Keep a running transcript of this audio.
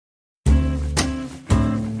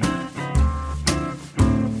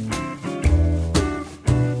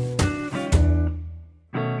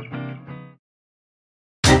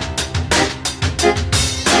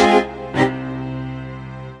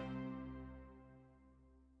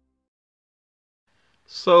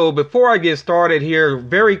So before I get started here,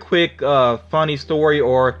 very quick funny story,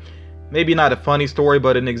 or maybe not a funny story,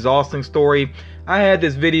 but an exhausting story. I had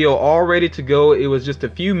this video all ready to go. It was just a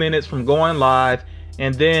few minutes from going live,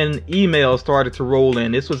 and then emails started to roll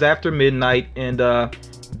in. This was after midnight, and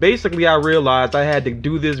basically I realized I had to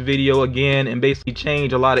do this video again and basically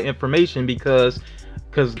change a lot of information because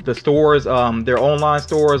the stores, their online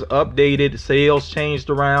stores updated, sales changed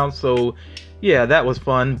around. So yeah, that was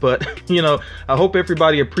fun. But you know, I hope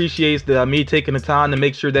everybody appreciates me taking the time to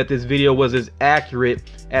make sure that this video was as accurate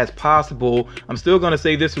as possible. I'm still going to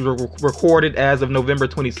say this was recorded as of November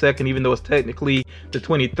 22nd, even though it's technically the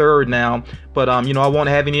 23rd now. But you know, I won't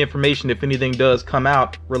have any information if anything does come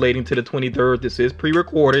out relating to the 23rd. This is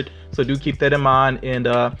pre-recorded, so do keep that in mind. And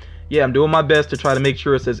yeah, I'm doing my best to try to make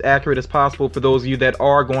sure it's as accurate as possible for those of you that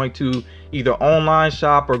are going to either online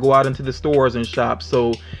shop or go out into the stores and shop.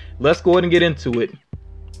 So let's go ahead and get into it.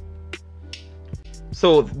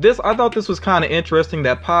 So I thought this was kind of interesting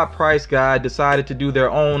that Pop Price Guide decided to do their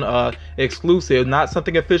own exclusive, not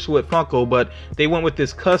something official with Funko, but they went with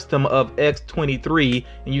this custom of X-23,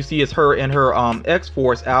 and you see it's her in her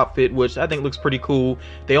X-Force outfit, which I think looks pretty cool.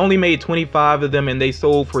 They only made 25 of them, and they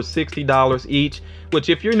sold for $60 each, which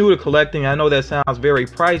if you're new to collecting, I know that sounds very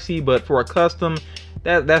pricey, but for a custom,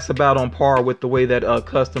 that's about on par with the way that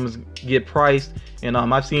customs get priced. And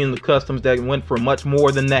I've seen the customs that went for much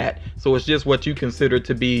more than that. So it's just what you consider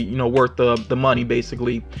to be, you know, worth the money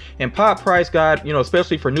basically. And Pop Price Guide, you know,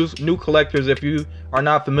 especially for new collectors, if you are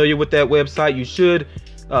not familiar with that website, you should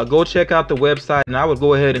go check out the website, and I would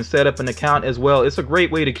go ahead and set up an account as well. It's a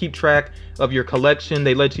great way to keep track of your collection.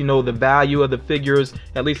 They let you know the value of the figures,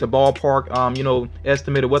 at least a ballpark, you know,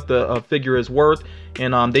 estimate of what the figure is worth.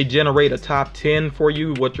 And they generate a top 10 for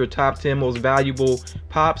you, what your top 10 most valuable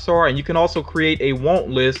pops are. And you can also create a want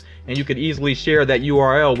list, and you could easily share that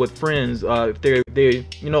URL with friends if they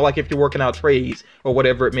you know, like if you're working out trades or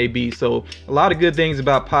whatever it may be. So a lot of good things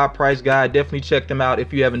about Pop Price Guide. Definitely check them out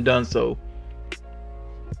if you haven't done so.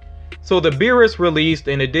 So the Beerus released,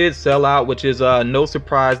 and it did sell out, which is no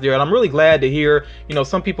surprise there. And I'm really glad to hear, you know,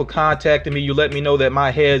 some people contacted me. You let me know that my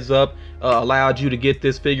heads up allowed you to get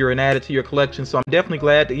this figure and add it to your collection. So I'm definitely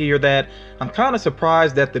glad to hear that. I'm kind of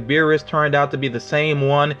surprised that the Beerus turned out to be the same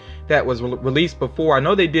one that was released before. I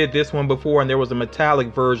know they did this one before, and there was a metallic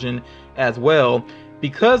version as well.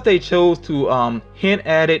 Because they chose to hint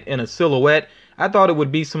at it in a silhouette, I thought it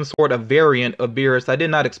would be some sort of variant of Beerus. I did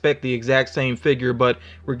not expect the exact same figure, but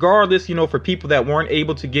regardless, you know, for people that weren't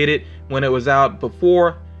able to get it when it was out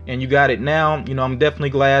before and you got it now, you know, I'm definitely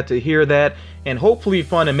glad to hear that. And hopefully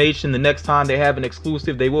Funimation, the next time they have an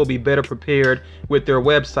exclusive, they will be better prepared with their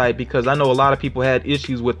website, because I know a lot of people had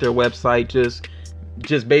issues with their website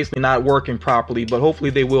just basically not working properly, but hopefully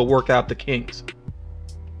they will work out the kinks.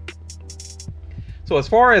 So as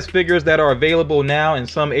far as figures that are available now in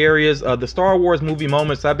some areas, the Star Wars movie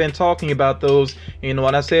moments, I've been talking about those, you know,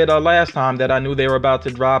 and I said last time that I knew they were about to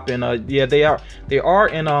drop, and yeah, they are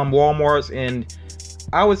in Walmarts, and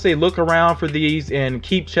I would say look around for these and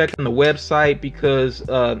keep checking the website, because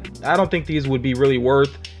I don't think these would be really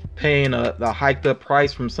worth paying a hiked up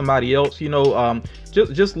price from somebody else. You know,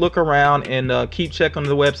 just look around and keep checking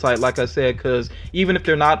the website, like I said, because even if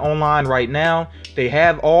they're not online right now, they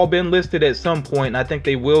have all been listed at some point, and I think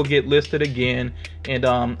they will get listed again. And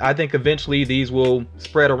I think eventually these will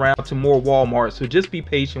spread around to more Walmart, so just be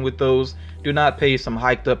patient with those. Do not pay some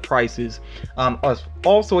hiked up prices.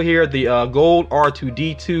 Also here, the gold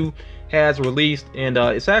R2-D2 has released, and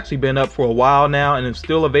it's actually been up for a while now, and it's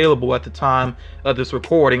still available at the time of this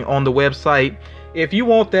recording on the website. If you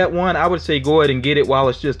want that one, I would say go ahead and get it while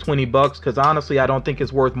it's just 20 bucks, because honestly I don't think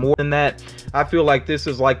it's worth more than that. I feel like this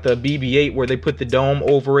is like the BB-8 where they put the dome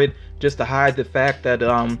over it just to hide the fact that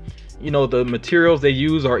you know, the materials they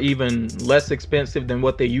use are even less expensive than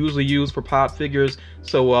what they usually use for pop figures.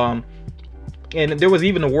 So and there was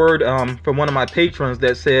even a word from one of my patrons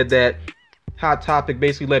that said that Hot Topic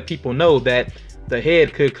basically let people know that the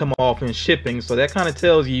head could come off in shipping. So that kind of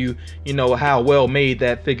tells you, you know, how well made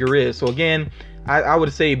that figure is. So again, I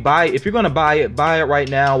would say if you're going to buy it right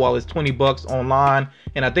now while it's 20 bucks online.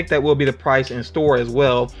 And I think that will be the price in store as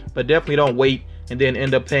well. But definitely don't wait and then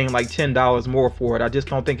end up paying like $10 more for it. I just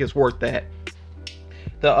don't think it's worth that.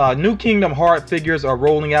 The new Kingdom Hearts figures are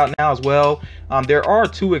rolling out now as well. There are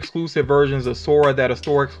 2 exclusive versions of Sora that are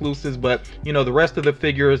store exclusives, but you know, the rest of the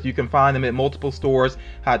figures, you can find them at multiple stores.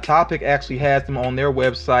 Hot Topic actually has them on their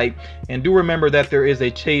website. And do remember that there is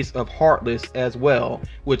a chase of Heartless as well,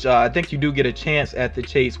 which I think you do get a chance at the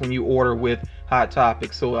chase when you order with Hot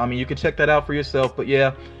Topic. So I mean, you can check that out for yourself. But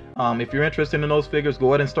yeah, If you're interested in those figures, go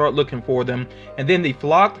ahead and start looking for them. And then the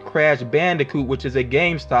Flocked Crash Bandicoot, which is a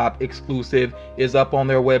GameStop exclusive, is up on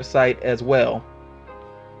their website as well.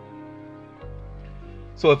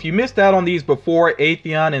 So if you missed out on these before,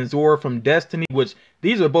 Atheon and Zora from Destiny, which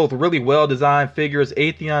these are both really well designed figures.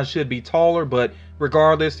 Atheon should be taller, but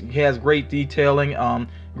regardless, he has great detailing,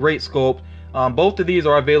 great sculpt. Both of these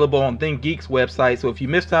are available on ThinkGeek's website, so if you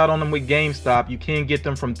missed out on them with GameStop, you can get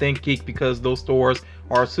them from ThinkGeek because those stores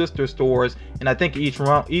are sister stores, and I think each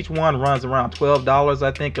one runs around $12,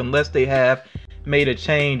 I think, unless they have made a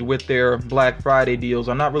change with their Black Friday deals.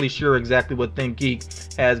 I'm not really sure exactly what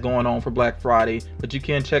ThinkGeek has going on for Black Friday, but you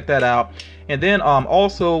can check that out. And then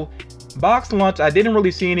also Box Lunch, I didn't really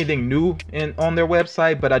see anything new on their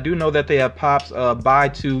website, but I do know that they have pops buy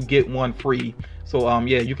two get one free. So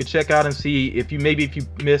yeah, you can check out and see if you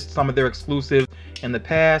missed some of their exclusives in the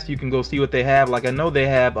past, you can go see what they have. Like I know they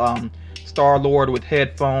have Star-Lord with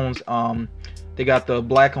headphones. They got the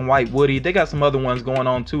black and white Woody. They got some other ones going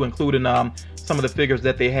on too, including some of the figures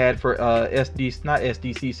that they had for NYCC.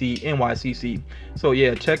 So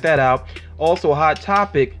yeah, check that out. Also, Hot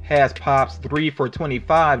Topic has pops 3 for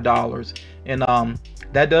 $25, and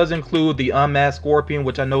that does include the Unmasked Scorpion,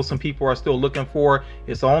 which I know some people are still looking for.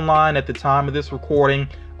 It's online at the time of this recording.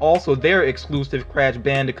 Also, their exclusive Crash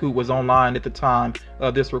Bandicoot was online at the time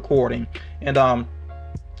of this recording. And I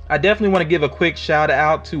definitely want to give a quick shout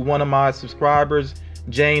out to one of my subscribers,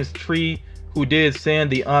 James Tree, who did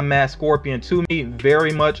send the Unmasked Scorpion to me.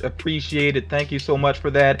 Very much appreciated. Thank you so much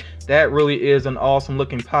for that. That really is an awesome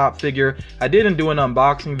looking pop figure. I didn't do an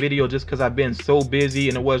unboxing video just because I've been so busy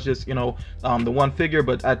and it was just, you know, the one figure,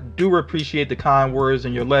 but I do appreciate the kind words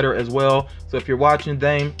in your letter as well. So if you're watching,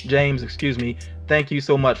 James, excuse me, thank you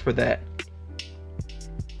so much for that.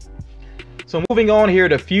 So moving on here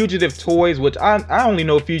to Fugitive Toys, which I only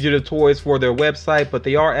know Fugitive Toys for their website, but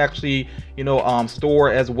they are actually, you know,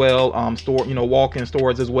 store as well, walk-in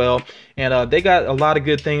stores as well. And they got a lot of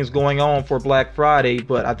good things going on for Black Friday,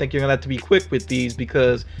 but I think you're gonna have to be quick with these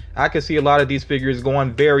because I can see a lot of these figures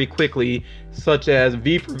going very quickly, such as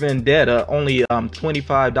V for Vendetta, only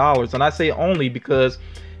 $25. And I say only because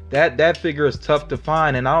that figure is tough to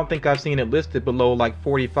find, and I don't think I've seen it listed below like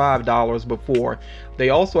 $45 before. They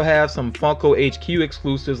also have some Funko HQ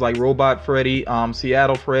exclusives like Robot Freddy,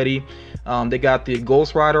 Seattle Freddy. They got the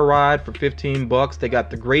Ghost Rider ride for 15 bucks. They got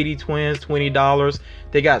the Grady Twins, $20.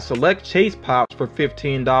 They got select Chase pops for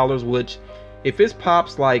 $15, which if it's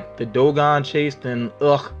pops like the Dogon Chase, then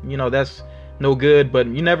you know, that's no good, but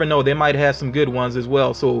you never know, they might have some good ones as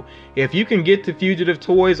well. So if you can get to Fugitive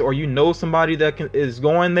Toys, or you know somebody that is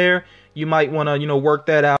going there, you might want to, you know, work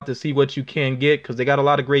that out to see what you can get, because they got a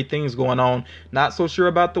lot of great things going on. Not so sure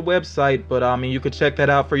about the website, but I mean, you could check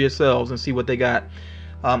that out for yourselves and see what they got.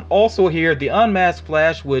 Also here, the Unmasked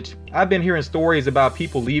Flash, which I've been hearing stories about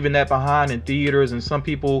people leaving that behind in theaters, and some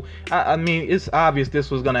people, I mean, it's obvious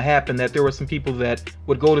this was going to happen, that there were some people that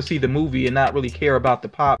would go to see the movie and not really care about the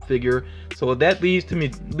pop figure. So that leads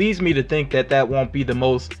me to think that that won't be the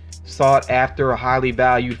most sought after, highly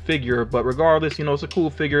valued figure. But regardless, you know, it's a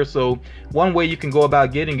cool figure. So one way you can go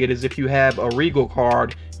about getting it is if you have a Regal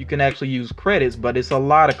card, you can actually use credits, but it's a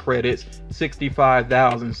lot of credits,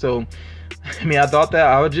 65,000. So I mean, I thought that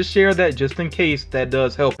I would just share that just in case that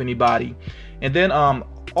does help anybody. And then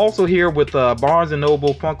also here with Barnes &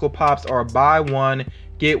 Noble, Funko Pops are buy one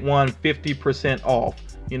get one 50% off.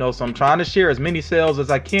 You know, so I'm trying to share as many sales as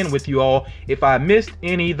I can with you all. If I missed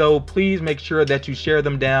any though, please make sure that you share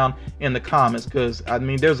them down in the comments, because I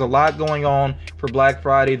mean, there's a lot going on for Black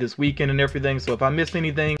Friday this weekend and everything. So if I missed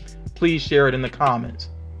anything, please share it in the comments.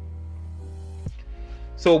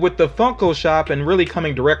 So with the Funko Shop, and really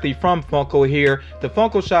coming directly from Funko here, the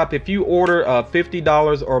Funko Shop, if you order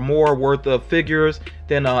 $50 or more worth of figures,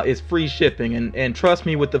 then it's free shipping. And trust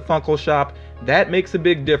me, with the Funko Shop, that makes a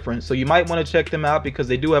big difference. So you might want to check them out because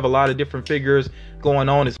they do have a lot of different figures going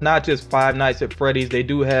on. It's not just Five Nights at Freddy's. They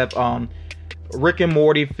do have Rick and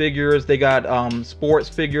Morty figures. They got sports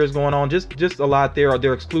figures going on, just a lot there.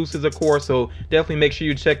 They're exclusives, of course, so definitely make sure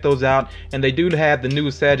you check those out. And they do have the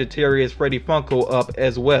new Sagittarius Freddy Funko up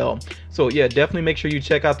as well. So yeah, definitely make sure you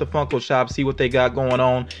check out the Funko Shop, see what they got going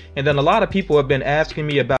on. And then a lot of people have been asking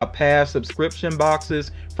me about past subscription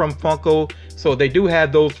boxes from Funko. So they do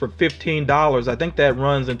have those for $15. I think that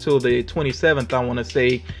runs until the 27th, I want to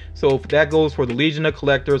say. So that goes for the Legion of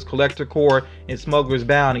Collectors, Collector Corps, and Smuggler's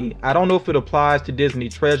Bounty. I don't know if it applies to Disney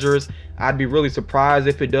Treasures. I'd be really surprised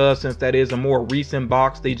if it does, since that is a more recent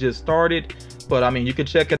box they just started. But I mean, you can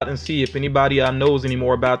check it out and see if anybody knows any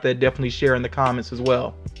more about that. Definitely share in the comments as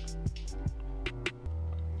well.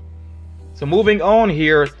 So moving on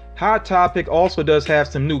here, Hot Topic also does have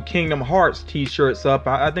some new Kingdom Hearts t-shirts up.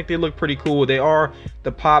 I think they look pretty cool. They are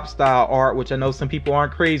the pop style art, which I know some people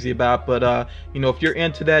aren't crazy about, but you know, if you're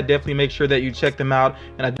into that, definitely make sure that you check them out.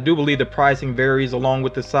 And I do believe the pricing varies along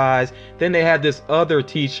with the size. Then they have this other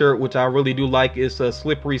t-shirt, which I really do like. It's a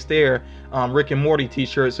Slippery Stare Rick and Morty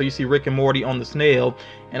t-shirt. So you see Rick and Morty on the snail,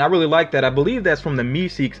 and I really like that. I believe that's from the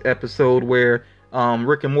Meeseeks episode where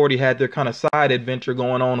Rick and Morty had their kind of side adventure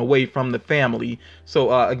going on away from the family.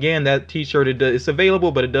 So again, that t-shirt, it's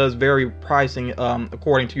available, but it does vary pricing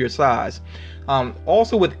according to your size.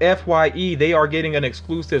 Also with FYE, they are getting an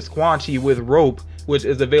exclusive Squanchy with rope, which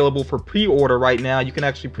is available for pre-order right now. You can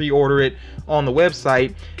actually pre-order it on the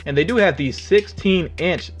website, and they do have these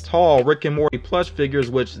 16-inch tall Rick and Morty plush figures,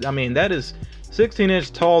 which, I mean, that is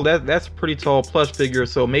 16-inch tall. That's a pretty tall plush figure,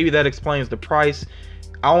 so maybe that explains the price.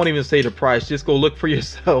 I won't even say the price. Just go look for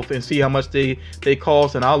yourself and see how much they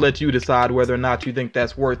cost, and I'll let you decide whether or not you think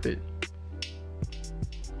that's worth it.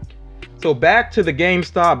 So back to the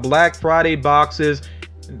GameStop Black Friday boxes.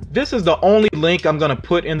 This is the only link I'm going to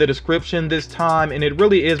put in the description this time, and it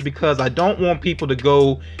really is because I don't want people to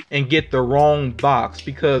go and get the wrong box,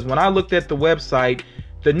 because when I looked at the website,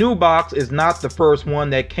 the new box is not the first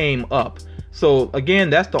one that came up. So again,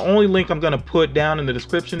 that's the only link I'm going to put down in the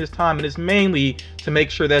description this time, and it's mainly to make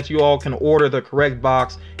sure that you all can order the correct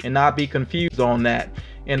box and not be confused on that.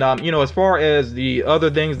 And you know, as far as the other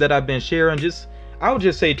things that I've been sharing, I would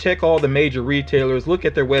just say check all the major retailers, look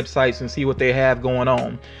at their websites and see what they have going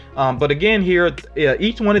on. But again, here,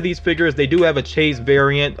 each one of these figures, they do have a Chase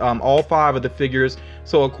variant, all 5 of the figures.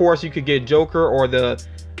 So of course you could get Joker or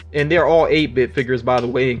and they're all 8-bit figures, by the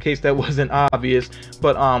way, in case that wasn't obvious.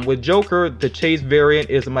 But with Joker, the Chase variant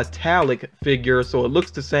is a metallic figure, so it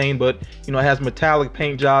looks the same, but you know, it has metallic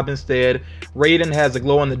paint job instead. Raiden has a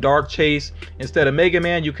glow-in-the-dark Chase. Instead of Mega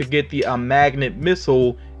Man, you could get the magnet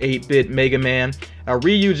missile 8-bit Mega Man.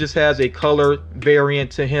 Ryu just has a color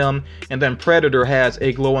variant to him, and then Predator has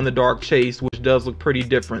a glow-in-the-dark Chase, which does look pretty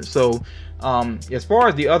different. So as far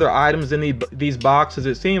as the other items in these boxes,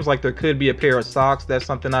 it seems like there could be a pair of socks. That's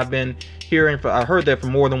something I've been hearing. I heard that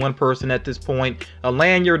from more than one person at this point. A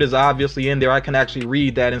lanyard is obviously in there. I can actually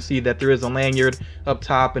read that and see that there is a lanyard up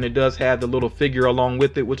top, and it does have the little figure along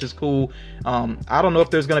with it, which is cool. I don't know if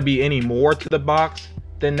there's going to be any more to the box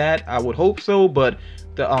than that. I would hope so, but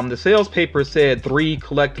the sales paper said 3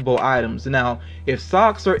 collectible items. Now, if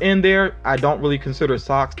socks are in there, I don't really consider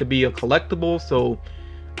socks to be a collectible, so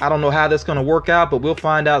I don't know how that's going to work out, but we'll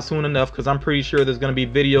find out soon enough, because I'm pretty sure there's going to be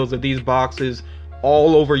videos of these boxes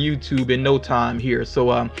all over YouTube in no time here.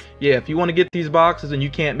 So yeah, if you want to get these boxes and you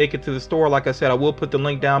can't make it to the store, like I said, I will put the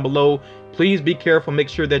link down below. Please be careful, make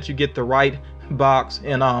sure that you get the right box,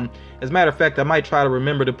 and as a matter of fact, I might try to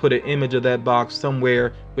remember to put an image of that box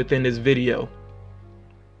somewhere within this video.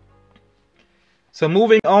 So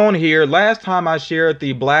moving on here, last time I shared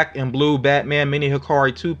the black and blue Batman Mini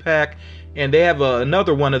Hikari 2-pack, and they have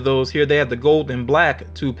another one of those here. They have the gold and black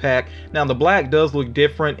 2-pack. Now the black does look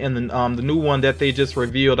different in the new one that they just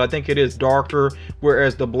revealed. I think it is darker,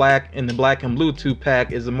 whereas the black in the black and blue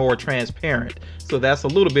 2-pack is more transparent. So that's a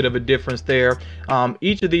little bit of a difference there.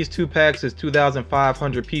 Each of these 2-packs is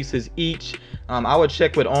 2,500 pieces each. I would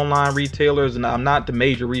check with online retailers, and not the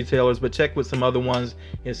major retailers, but check with some other ones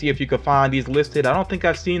and see if you can find these listed. I don't think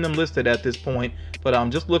I've seen them listed at this point, but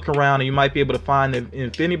just look around and you might be able to find them.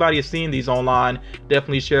 If anybody has seen these online,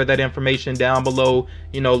 definitely share that information down below.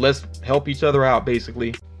 You know, let's help each other out,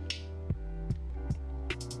 basically.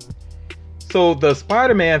 So the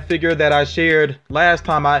Spider-Man figure that I shared last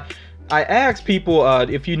time, I asked people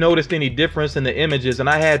if you noticed any difference in the images, and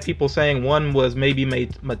I had people saying one was maybe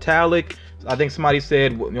metallic. I think somebody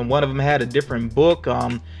said one of them had a different book.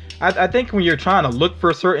 I think when you're trying to look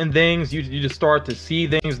for certain things, you just start to see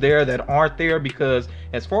things there that aren't there, because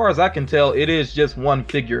as far as I can tell, it is just one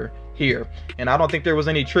figure here, and I don't think there was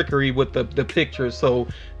any trickery with the pictures. So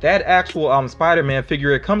that actual Spider-Man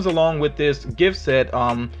figure, it comes along with this gift set.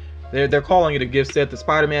 They're calling it a gift set, the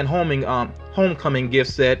Spider-Man Homecoming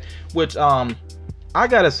gift set, which I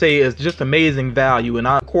gotta say is just amazing value. And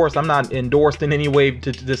of course, I'm not endorsed in any way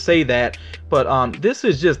to say that, but this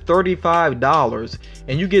is just $35,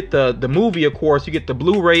 and you get the movie. Of course, you get the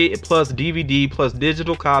Blu-ray plus DVD plus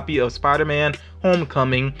digital copy of Spider-Man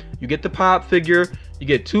Homecoming. You get the pop figure, you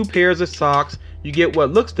get 2 pairs of socks, you get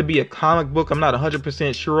what looks to be a comic book. I'm not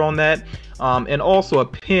 100% sure on that, and also a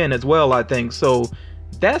pen as well, I think. So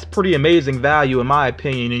that's pretty amazing value in my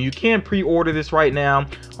opinion, and you can pre-order this right now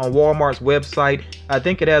on Walmart's website. I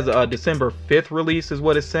think it has a December 5th release is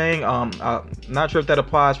what it's saying. I'm not sure if that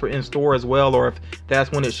applies for in-store as well, or if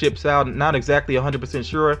that's when it ships out. Not exactly 100%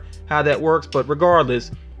 sure how that works, but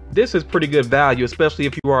regardless, this is pretty good value, especially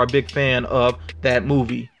if you are a big fan of that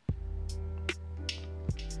movie.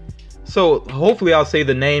 So hopefully I'll say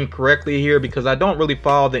the name correctly here, because I don't really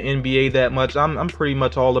follow the NBA that much. I'm pretty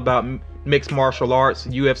much all about mixed martial arts,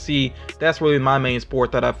 UFC. That's really my main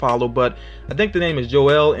sport that I follow. But I think the name is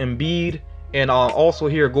Joel Embiid, and also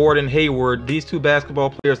here Gordon Hayward. These two basketball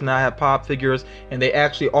players now have pop figures, and they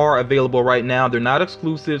actually are available right now. They're not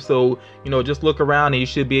exclusive, so just look around and you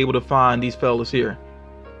should be able to find these fellas here.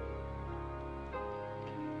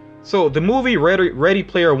 So the movie Ready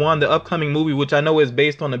Player One, the upcoming movie, which I know is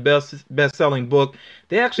based on the best-selling book,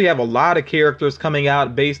 they actually have a lot of characters coming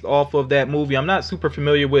out based off of that movie. I'm not super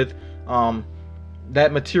familiar with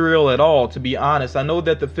that material at all, to be honest. I know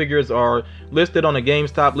that the figures are listed on a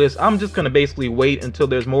GameStop list. I'm just going to basically wait until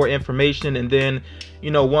there's more information, and then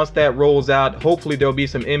once that rolls out, hopefully there'll be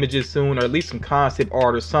some images soon, or at least some concept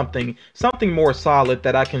art or something more solid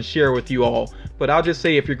that I can share with you all. But I'll just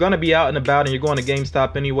say, if you're going to be out and about and you're going to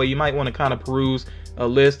GameStop anyway, you might want to kind of peruse a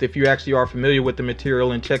list if you actually are familiar with the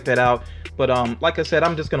material and check that out. But like I said,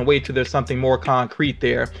 I'm just going to wait till there's something more concrete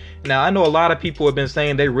there. Now, I know a lot of people have been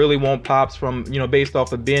saying they really want pops from, based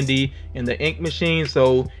off of Bendy and the ink machine.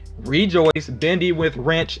 So rejoice, Bendy with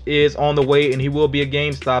Wrench is on the way, and he will be a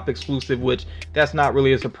GameStop exclusive, which that's not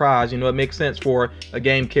really a surprise. It makes sense for a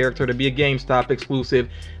game character to be a GameStop exclusive.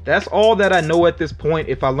 That's all that I know at this point.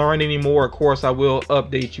 If I learn any more, of course, I will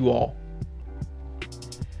update you all.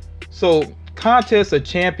 So Contest of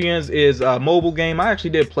Champions is a mobile game. I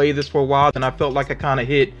actually did play this for a while, and I felt like I kind of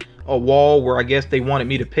hit a wall where I guess they wanted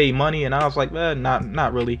me to pay money, and I was like,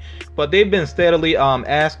 not really. But they've been steadily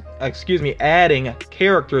adding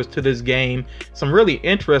characters to this game, some really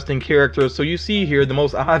interesting characters. So you see here, the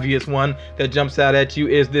most obvious one that jumps out at you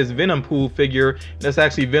is this Venom Pool figure. That's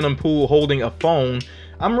actually Venom Pool holding a phone.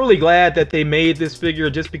 I'm really glad that they made this figure,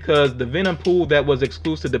 just because the Venom Pool that was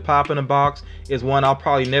exclusive to Pop in a Box is one I'll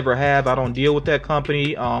probably never have. I don't deal with that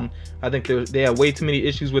company. I think they have way too many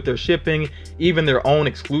issues with their shipping. Even their own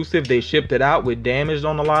exclusive, they shipped it out with damage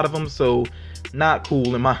on a lot of them, so not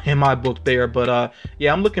cool in my book there. But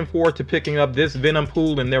yeah, I'm looking forward to picking up this Venom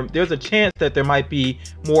Pool, and there's a chance that there might be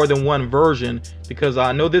more than one version, because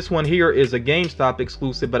I know this one here is a GameStop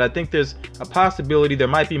exclusive, but I think there's a possibility there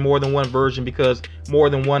might be more than one version, because more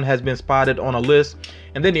than one has been spotted on a list.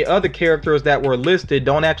 And then the other characters that were listed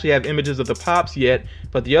don't actually have images of the pops yet,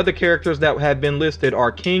 but the other characters that have been listed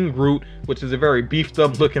are King Groot, which is a very beefed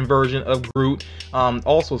up looking version of Groot.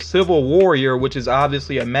 Also Civil Warrior, which is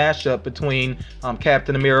obviously a mashup between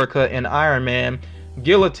Captain America and Iron Man.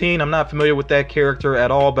 Guillotine, I'm not familiar with that character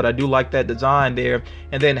at all, but I do like that design there.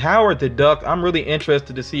 And then Howard the Duck, I'm really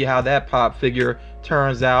interested to see how that pop figure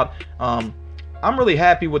turns out. I'm really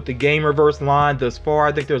happy with the Gamerverse line thus far.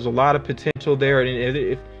 I think there's a lot of potential there, and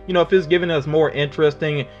if it's giving us more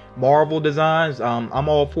interesting Marvel designs, I'm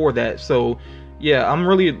all for that. So yeah, I'm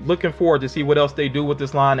really looking forward to see what else they do with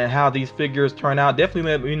this line and how these figures turn out. Definitely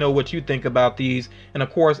let me know what you think about these, and of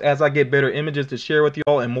course, as I get better images to share with you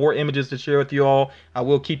all and more images to share with you all, I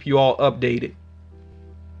will keep you all updated.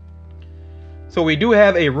 So we do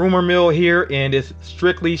have a rumor mill here, and it's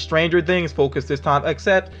strictly Stranger Things focused this time,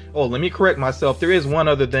 except, oh, let me correct myself, there is one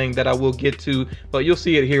other thing that I will get to, but you'll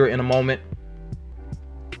see it here in a moment.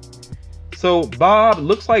 So Bob,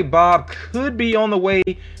 looks like Bob could be on the way.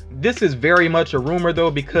 This is very much a rumor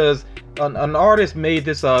though, because an artist made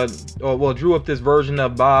this drew up this version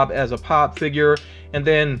of Bob as a pop figure, and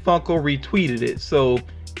then Funko retweeted it. So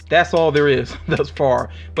that's all there is thus far.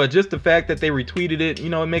 But just the fact that they retweeted it,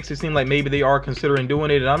 it makes it seem like maybe they are considering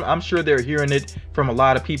doing it, and I'm sure they're hearing it from a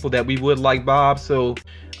lot of people that we would like Bob. So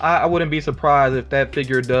I wouldn't be surprised if that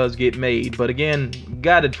figure does get made. But again,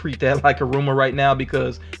 gotta treat that like a rumor right now,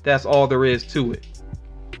 because that's all there is to it.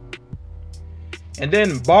 And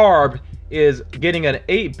then Barb is getting an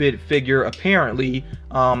 8-bit figure apparently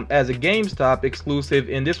as a GameStop exclusive,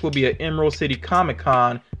 and this will be an Emerald City Comic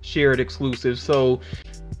Con shared exclusive. So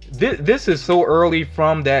this is so early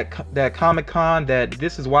from that Comic Con that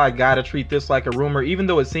this is why I gotta treat this like a rumor, even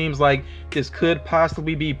though it seems like this could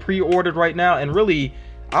possibly be pre-ordered right now. And really,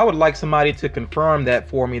 I would like somebody to confirm that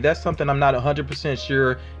for me. That's something I'm not 100%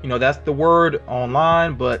 sure. That's the word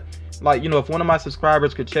online, but like, if one of my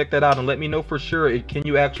subscribers could check that out and let me know for sure, can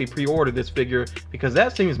you actually pre-order this figure? Because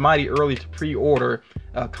that seems mighty early to pre-order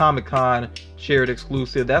a Comic-Con shared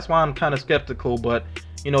exclusive. That's why I'm kind of skeptical, but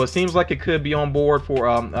it seems like it could be on board for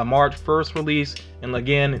a March 1st release. And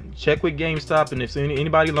again, check with GameStop, and if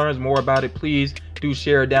anybody learns more about it, please do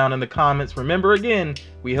share it down in the comments. Remember, again,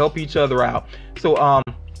 we help each other out. So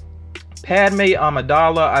Padme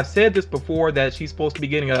Amidala, I've said this before that she's supposed to be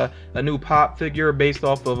getting a new pop figure based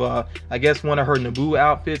off of I guess one of her Naboo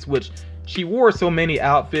outfits, which she wore so many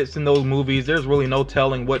outfits in those movies. There's really no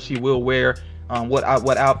telling what she will wear, what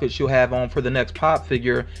outfit she'll have on for the next pop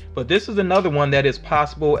figure. But this is another one that is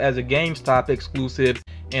possible as a GameStop exclusive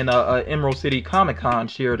and a Emerald City Comic Con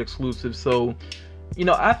shared exclusive. So, you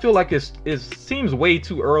know, I feel like it seems way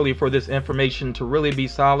too early for this information to really be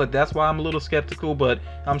solid. That's why I'm a little skeptical, but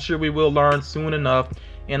I'm sure we will learn soon enough.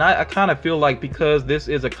 And I kind of feel like because this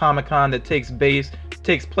is a Comic-Con that takes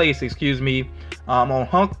place, excuse me, on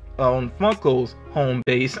Funko's home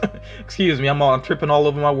base. Excuse me, I'm tripping all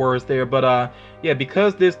over my words there. But yeah,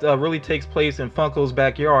 because this really takes place in Funko's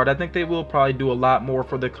backyard, I think they will probably do a lot more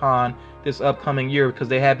for the con this upcoming year, because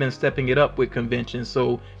they have been stepping it up with conventions.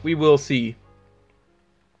 So we will see.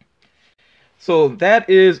 So that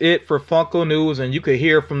is it for Funko news, and you could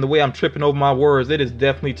hear from the way I'm tripping over my words, it is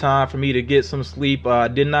definitely time for me to get some sleep. I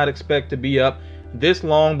did not expect to be up this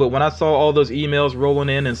long, but when I saw all those emails rolling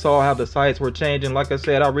in and saw how the sites were changing, like I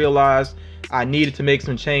said, I realized I needed to make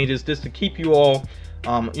some changes just to keep you all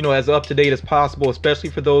you know, as up to date as possible, especially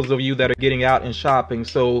for those of you that are getting out and shopping.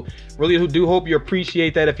 So really do hope you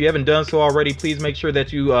appreciate that. If you haven't done so already, please make sure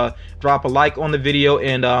that you drop a like on the video.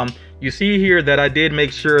 And you see here that I did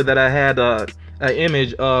make sure that I had an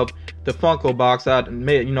image of the Funko box. I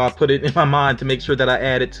put it in my mind to make sure that I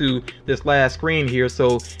added to this last screen here.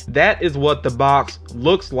 So that is what the box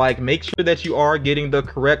looks like. Make sure that you are getting the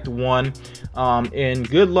correct one, and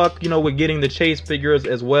good luck, you know, with getting the chase figures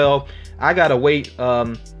as well. I gotta wait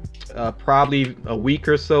probably a week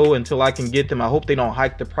or so until I can get them. I hope they don't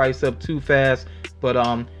hike the price up too fast,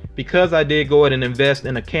 but because I did go ahead and invest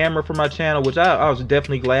in a camera for my channel, which I was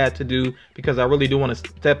definitely glad to do, because I really do want to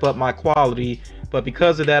step up my quality. But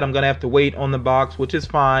because of that, I'm gonna have to wait on the box, which is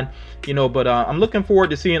fine, you know. But I'm looking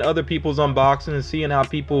forward to seeing other people's unboxing and seeing how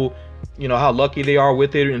people, you know, how lucky they are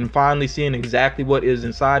with it, and finally seeing exactly what is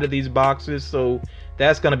inside of these boxes. So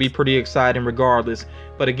that's going to be pretty exciting regardless.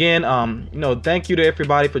 But again, you know, thank you to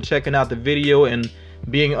everybody for checking out the video and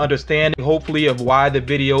being understanding, hopefully, of why the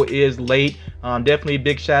video is late. Definitely a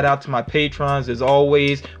big shout out to my patrons as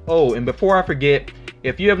always. Oh, and before I forget,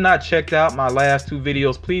 if you have not checked out my last two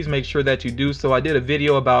videos, please make sure that you do so. I did a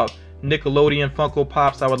video about Nickelodeon Funko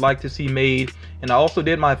Pops I would like to see made, and I also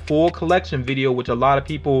did my full collection video, which a lot of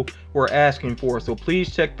people were asking for. So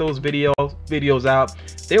please check those videos out.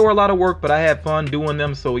 They were a lot of work, but I had fun doing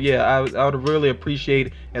them. So yeah, I would really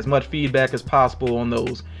appreciate as much feedback as possible on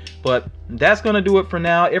those. But that's gonna do it for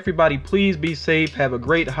now. Everybody, please be safe, have a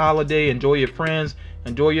great holiday, enjoy your friends,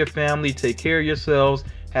 enjoy your family, take care of yourselves,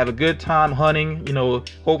 have a good time hunting. You know,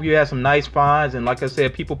 hope you have some nice finds, and like I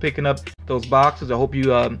said, people picking up those boxes, I hope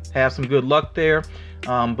you have some good luck there.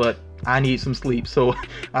 But I need some sleep, so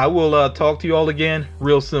I will talk to you all again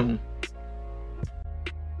real soon.